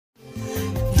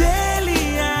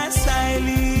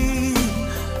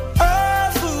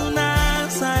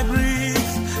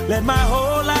Let my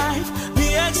whole life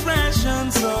be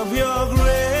expressions of your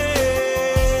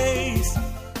grace.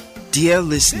 Dear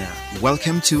listener,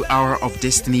 welcome to Hour of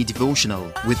Destiny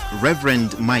Devotional with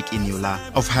Reverend Mike Eniola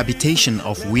of Habitation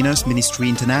of Winners Ministry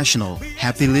International.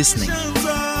 Happy listening.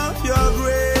 Of your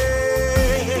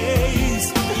grace.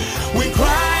 We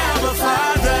cry, Abba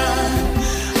Father,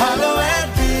 hallowed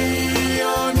be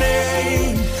your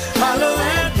name.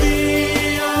 Hallowed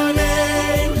be your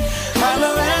name.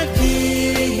 Hallowed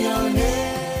be your name.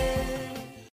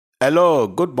 Hello,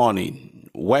 good morning.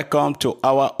 Welcome to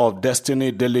Hour of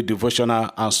Destiny Daily Devotional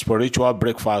and Spiritual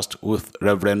Breakfast with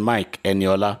Reverend Mike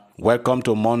Eniola. Welcome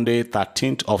to Monday,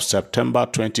 13th of September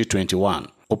 2021.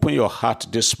 Open your heart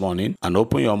this morning and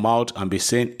open your mouth and be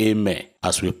saying amen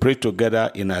as we pray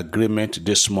together in agreement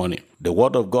this morning. The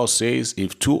word of God says,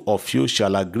 if two of you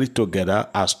shall agree together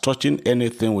as touching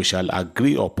anything we shall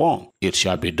agree upon, it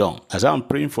shall be done. As I'm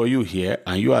praying for you here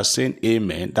and you are saying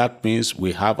amen, that means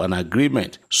we have an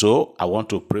agreement. So I want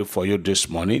to pray for you this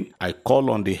morning. I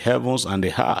call on the heavens and the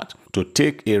heart to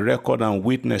take a record and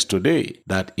witness today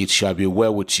that it shall be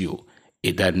well with you.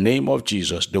 In the name of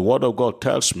Jesus, the word of God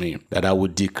tells me that I will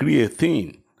decree a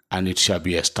thing and it shall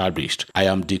be established. I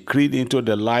am decreed into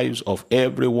the lives of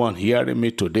everyone hearing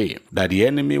me today that the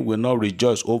enemy will not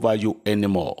rejoice over you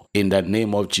anymore. In the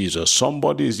name of Jesus,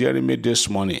 somebody is hearing me this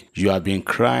morning. You have been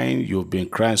crying. You've been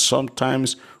crying.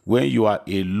 Sometimes when you are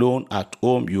alone at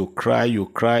home, you cry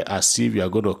as if you are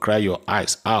going to cry your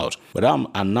eyes out. But I'm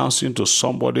announcing to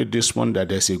somebody this morning that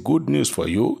there's a good news for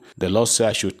you. The Lord said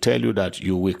I should tell you that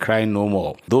you will cry no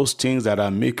more. Those things that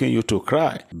are making you to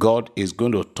cry, God is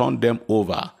going to turn them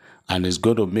over and is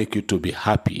going to make you to be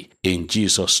happy in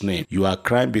Jesus' name. You are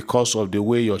crying because of the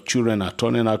way your children are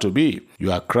turning out to be.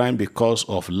 You are crying because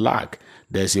of lack.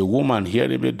 There's a woman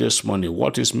hearing me this morning.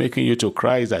 What is making you to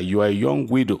cry is that you are a young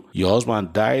widow. Your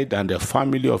husband died and the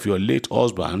family of your late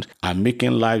husband are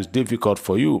making lives difficult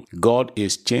for you. God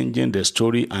is changing the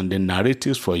story and the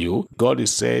narratives for you. God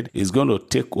is said is going to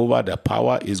take over the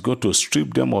power, is going to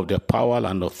strip them of the power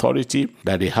and authority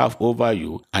that they have over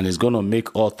you, and is going to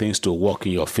make all things to work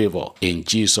in your favor. In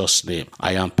Jesus' name,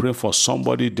 I am praying for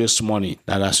somebody this morning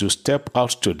that as you step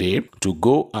out today to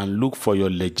go and look for your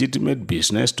legitimate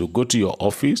business, to go to your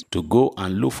office, to go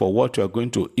and look for what you are going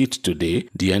to eat today,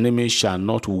 the enemy shall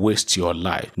not waste your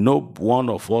life. No one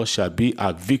of us shall be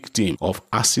a victim of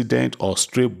accident or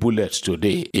stray bullets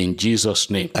today. In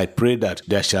Jesus' name, I pray that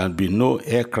there shall be no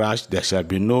air crash, there shall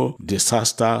be no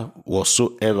disaster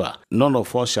whatsoever. None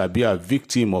of us shall be a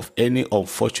victim of any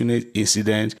unfortunate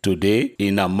incident today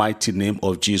in the mighty name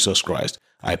of Jesus Christ.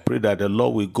 I pray that the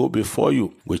Lord will go before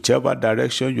you. Whichever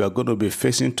direction you are going to be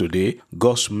facing today,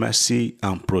 God's mercy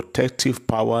and protective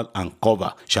power and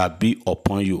cover shall be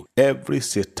upon you. Every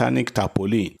satanic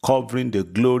tarpaulin covering the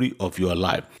glory of your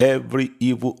life, every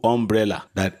evil umbrella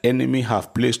that enemy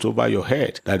have placed over your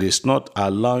head that is not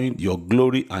allowing your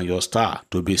glory and your star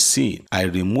to be seen, I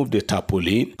remove the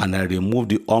tarpaulin and I remove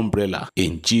the umbrella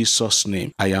in Jesus'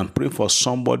 name. I am praying for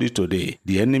somebody today.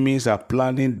 The enemies are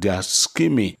planning, they are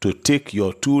scheming to take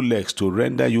your two legs to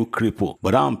render you crippled.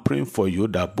 But I'm praying for you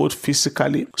that both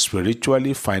physically,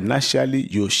 spiritually, financially,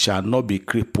 you shall not be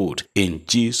crippled. In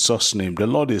Jesus' name, the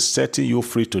Lord is setting you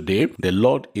free today. The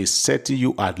Lord is setting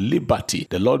you at liberty.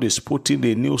 The Lord is putting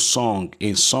a new song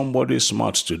in somebody's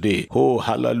mouth today. Oh,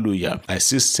 hallelujah. I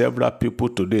see several people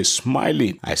today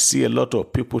smiling. I see a lot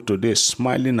of people today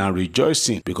smiling and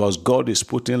rejoicing because God is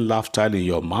putting laughter in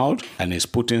your mouth and is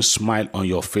putting smile on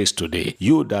your face today.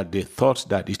 You that they thought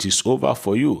that it is over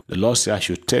for you, the Lord said I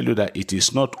should tell you that it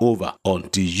is not over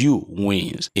until you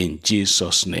wins. In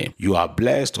Jesus' name, you are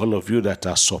blessed. All of you that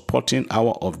are supporting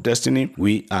Hour of Destiny,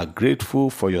 we are grateful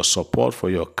for your support,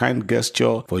 for your kind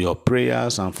gesture, for your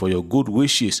prayers, and for your good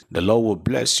wishes. The Lord will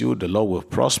bless you. The Lord will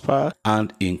prosper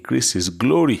and increase His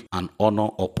glory and honor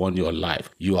upon your life.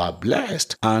 You are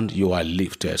blessed and you are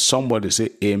lifted. Somebody say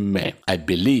amen. I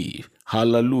believe.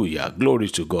 Hallelujah. Glory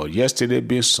to God. Yesterday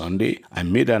being Sunday, I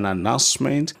made an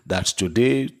announcement that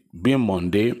today being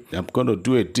Monday, I'm going to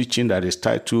do a teaching that is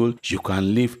titled, You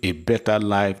Can Live a Better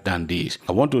Life Than This.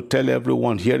 I want to tell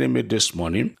everyone hearing me this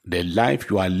morning, the life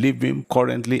you are living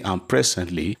currently and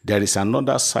presently, there is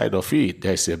another side of it.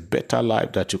 There is a better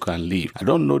life that you can live. I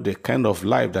don't know the kind of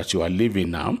life that you are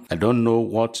living now. I don't know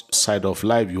what side of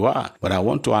life you are, but I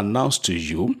want to announce to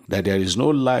you that there is no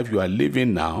life you are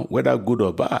living now, whether good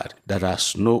or bad, that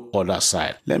has no other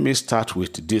side. Let me start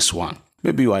with this one.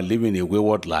 Maybe you are living a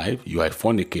wayward life. You are a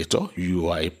fornicator. You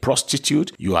are a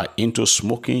prostitute. You are into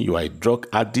smoking. You are a drug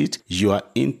addict. You are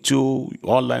into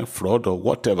online fraud or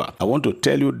whatever. I want to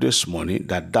tell you this morning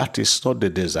that that is not the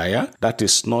desire. That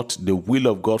is not the will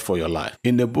of God for your life.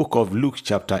 In the book of Luke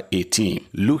chapter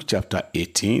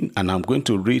 18, and I'm going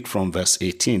to read from verse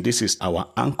 18. This is our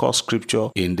anchor scripture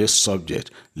in this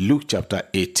subject. Luke chapter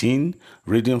 18,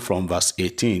 reading from verse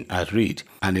 18, I read,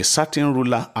 "And a certain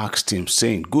ruler asked him,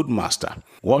 saying, Good master,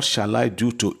 what shall I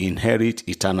do to inherit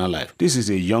eternal life?" This is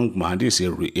a young man. This is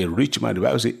a rich man. The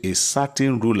Bible says a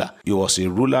certain ruler. He was a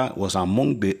ruler, was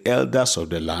among the elders of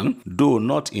the land, though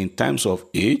not in times of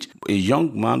age, a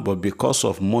young man, but because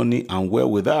of money and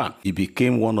wherewithal, he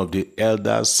became one of the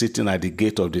elders sitting at the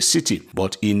gate of the city.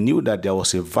 But he knew that there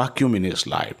was a vacuum in his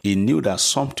life. He knew that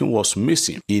something was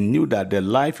missing. He knew that the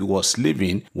life he was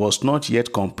living was not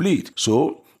yet complete.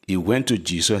 So he went to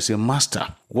Jesus and said, "Master,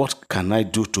 what can I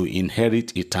do to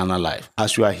inherit eternal life?"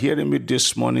 As you are hearing me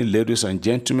this morning, ladies and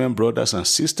gentlemen, brothers and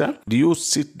sisters, do you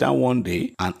sit down one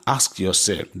day and ask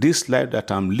yourself, this life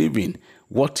that I'm living,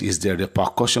 what is the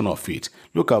repercussion of it?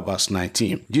 Look at verse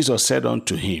 19. Jesus said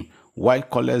unto him, "Why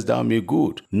callest thou me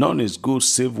good? None is good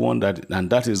save one, and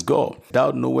that is God.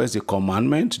 Thou knowest the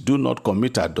commandment, do not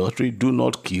commit adultery, do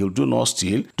not kill, do not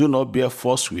steal, do not bear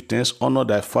false witness, honor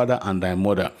thy father and thy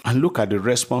mother." And look at the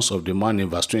response of the man in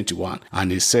verse 21.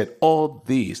 And he said, "All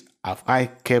these have I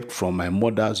kept from my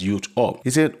mother's youth up." He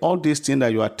said, all these things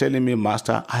that you are telling me,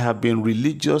 Master, I have been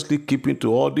religiously keeping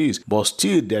to all this, but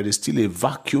still there is still a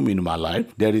vacuum in my life.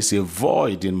 There is a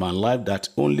void in my life that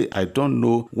only I don't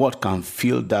know what can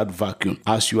fill that vacuum.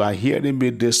 As you are hearing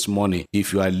me this morning,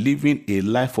 if you are living a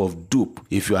life of dupe,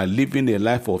 if you are living a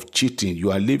life of cheating,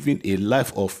 you are living a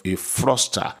life of a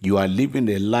fraudster, you are living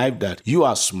a life that you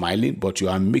are smiling, but you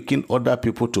are making other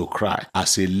people to cry.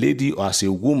 As a lady or as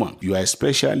a woman, you are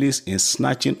especially in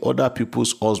snatching other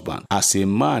people's husband. As a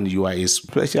man, you are a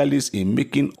specialist in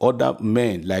making other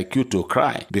men like you to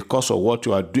cry because of what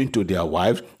you are doing to their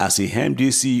wives. As a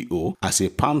MD CEO, as a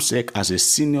PAMSEC, as a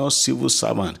senior civil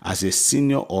servant, as a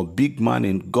senior or big man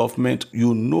in government,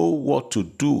 you know what to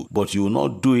do, but you will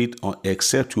not do it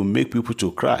except you make people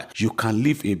to cry. You can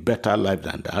live a better life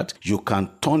than that. You can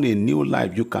turn a new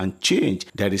life. You can change.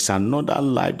 There is another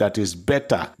life that is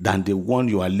better than the one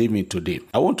you are living today.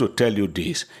 I want to tell you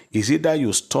this. Is either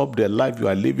you stop the life you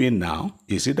are living now,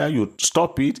 is either you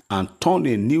stop it and turn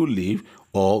a new leaf,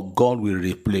 or God will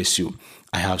replace you.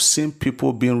 I have seen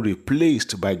people being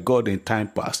replaced by God in time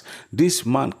past. This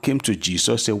man came to Jesus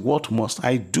and said, "What must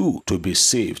I do to be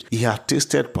saved?" He had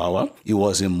tasted power. He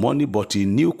was in money, but he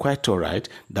knew quite all right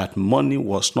that money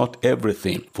was not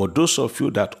everything. For those of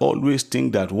you that always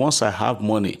think that once I have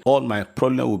money, all my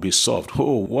problem will be solved.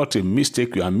 Oh, what a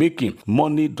mistake you are making.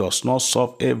 Money does not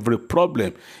solve every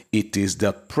problem. It is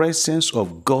the presence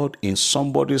of God in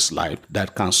somebody's life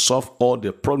that can solve all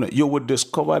the problems. You will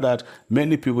discover that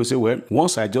many people say, well,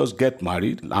 once I just get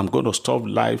married, I'm going to stop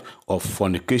life of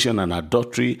fornication and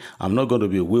adultery. I'm not going to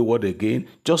be wayward again.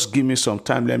 Just give me some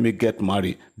time. Let me get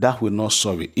married. That will not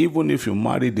solve it. Even if you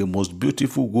marry the most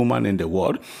beautiful woman in the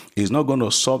world, it's not going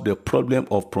to solve the problem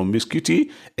of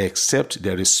promiscuity except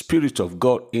there is Spirit of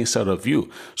God inside of you.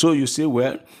 So you say,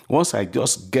 well, once I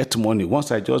just get money,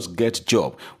 once I just get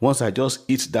job, once I just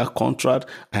hit that contract,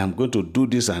 I am going to do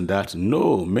this and that.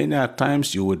 No, many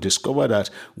times you will discover that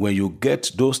when you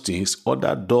get those things,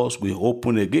 other doors will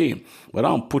open again. But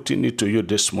I'm putting it to you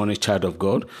this morning, child of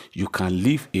God, you can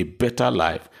live a better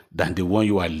life than the one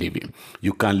you are living.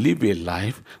 You can live a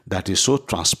life that is so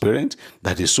transparent,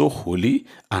 that is so holy,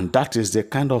 and that is the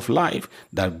kind of life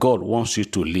that God wants you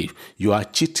to live. You are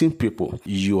cheating people.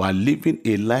 You are living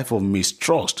a life of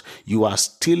mistrust. You are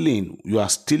stealing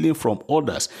from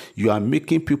others. You are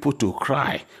making people to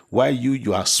cry while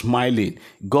you are smiling.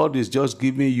 God is just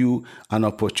giving you an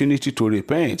opportunity to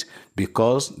repent,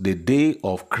 because the day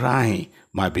of crying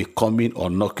might be coming or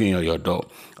knocking on your door.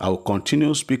 I will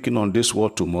continue speaking on this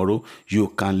word tomorrow. You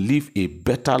can live a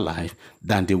better life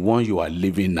than the one you are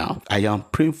living now. I am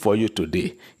praying for you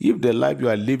today. If the life you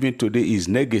are living today is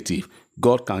negative,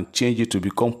 God can change it to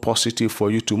become positive for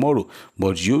you tomorrow.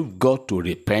 But you've got to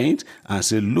repent and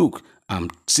say, look, I'm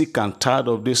sick and tired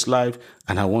of this life,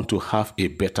 and I want to have a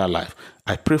better life.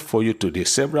 I pray for you today.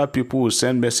 Several people will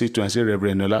send message to and say,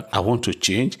 Reverend Enola, I want to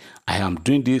change. I am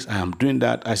doing this. I am doing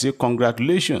that. I say,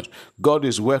 congratulations. God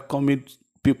is welcoming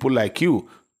people like you.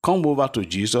 Come over to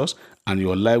Jesus and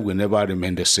your life will never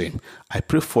remain the same. I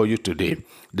pray for you today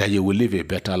that you will live a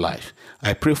better life.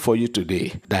 I pray for you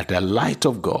today that the light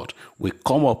of God will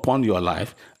come upon your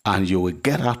life and you will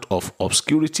get out of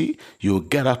obscurity, you will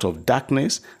get out of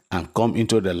darkness and come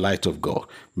into the light of God.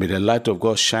 May the light of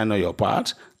God shine on your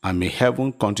path, and may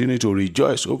heaven continue to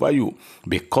rejoice over you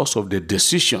because of the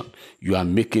decision you are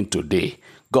making today.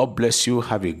 God bless you.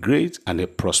 Have a great and a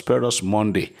prosperous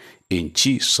Monday. In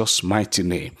Jesus' mighty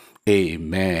name,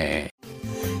 amen.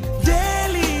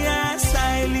 Daily as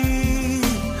I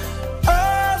live,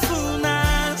 often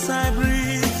as I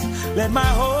breathe, let my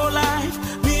whole life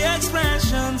be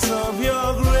expressions of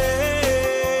your grace.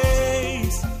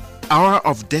 Hour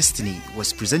of Destiny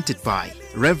was presented by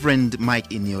Reverend Mike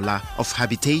Eniola of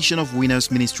Habitation of Winners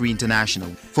Ministry International.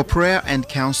 For prayer and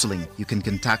counseling, you can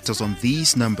contact us on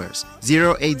these numbers: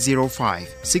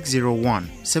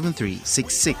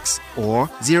 0805-601-7366 or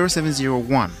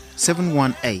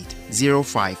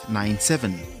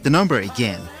 0701-718-0597. The number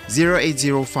again,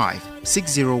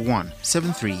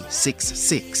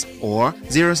 0805-601-7366 or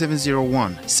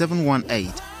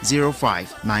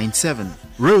 0701-718-0597.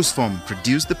 Roseform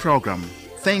produced the program.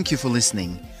 Thank you for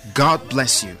listening. God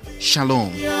bless you.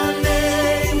 Shalom.